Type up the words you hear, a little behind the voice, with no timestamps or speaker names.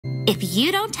If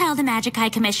you don't tell the Magic High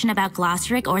Commission about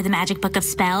Glossaric or the Magic Book of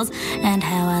Spells and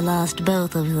how I lost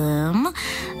both of them,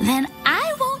 then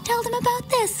I won't tell them about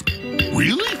this.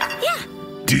 Really?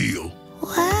 Yeah. Deal.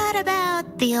 What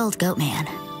about the old goat man?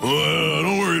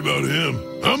 Don't worry about him.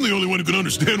 I'm the only one who can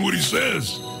understand what he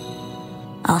says.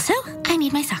 Also, I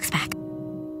need my socks back.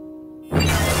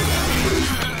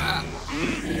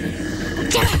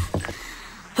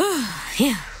 Phew.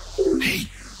 Hey,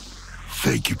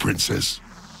 thank you, Princess.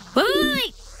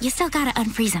 Wait! You still gotta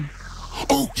unfreeze him.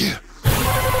 Oh, yeah.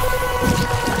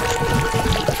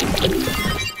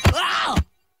 Wow!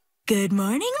 Good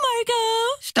morning, Marco.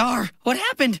 Star, what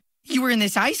happened? You were in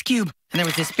this ice cube, and there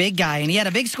was this big guy, and he had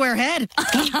a big square head.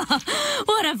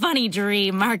 What a funny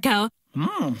dream, Marco.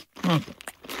 Blech.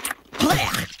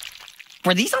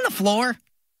 Were these on the floor?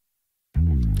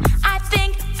 I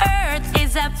think Earth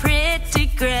is a pretty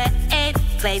great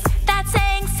place. That's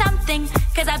saying something,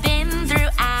 'cause I've been through